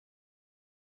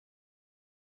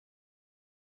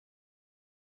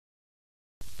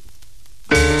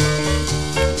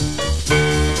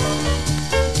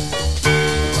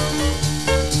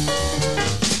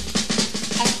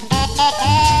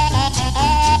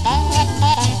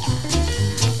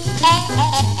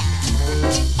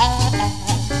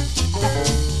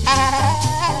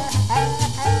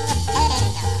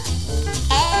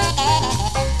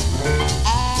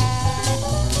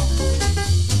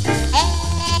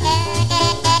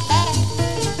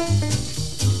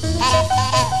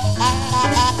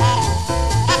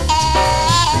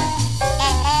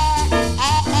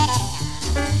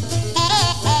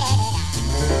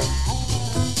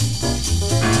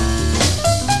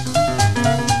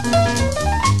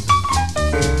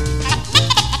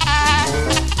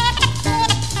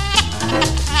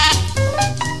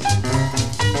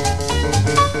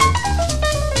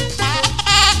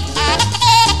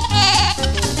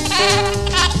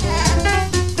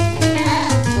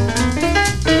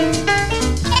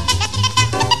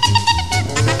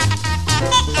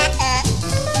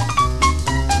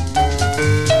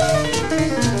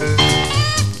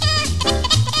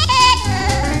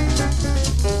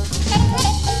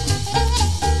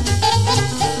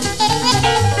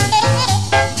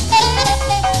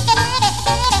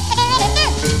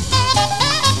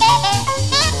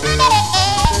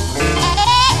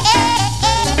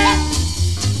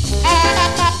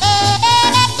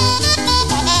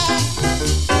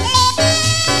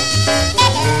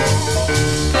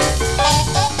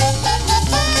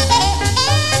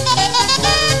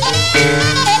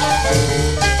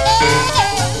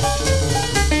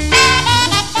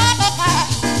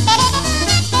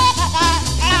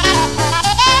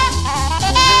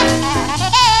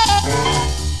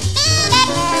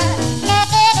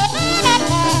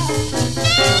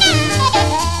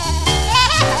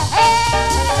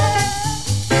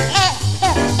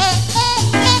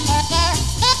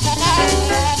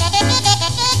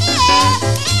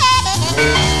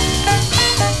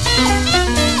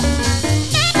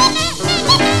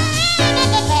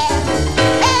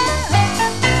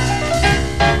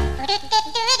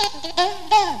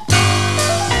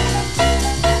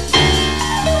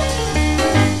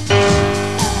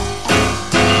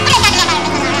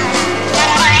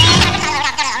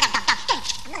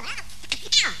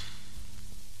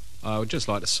just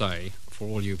like to say, for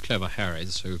all you clever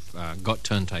Harrys who've got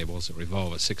turntables that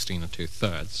revolve at 16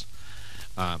 2/3,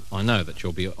 I know that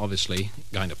you'll be obviously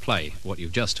going to play what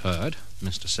you've just heard,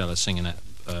 Mr. Sellers singing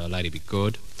that Lady Be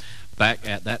Good, back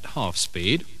at that half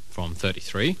speed from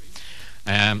 33,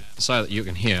 so that you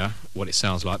can hear what it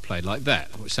sounds like played like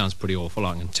that, which sounds pretty awful,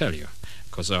 I can tell you,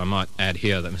 because I might add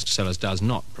here that Mr. Sellers does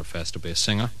not profess to be a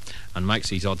singer and makes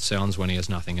these odd sounds when he has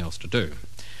nothing else to do.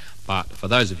 But for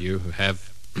those of you who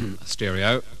have a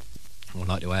stereo, I would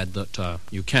like to add that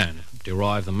you can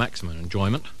derive the maximum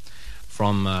enjoyment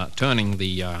from turning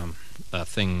the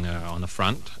thing on the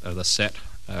front of the set,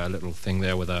 little thing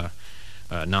there with a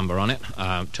number on it,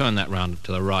 turn that round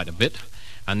to the right a bit,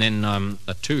 and then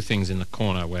the two things in the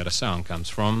corner where the sound comes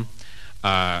from,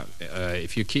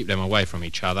 if you keep them away from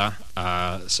each other,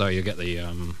 so you get the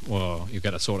you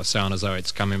get a sort of sound as though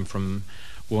it's coming from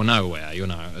nowhere, you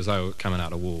know, as though coming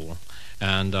out of wall.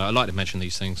 And I'd like to mention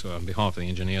these things on behalf of the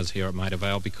engineers here at Maida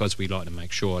Vale, because we'd like to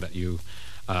make sure that you,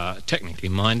 technically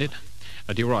minded,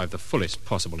 derive the fullest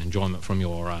possible enjoyment from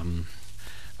your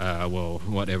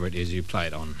whatever it is you play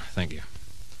it on. Thank you.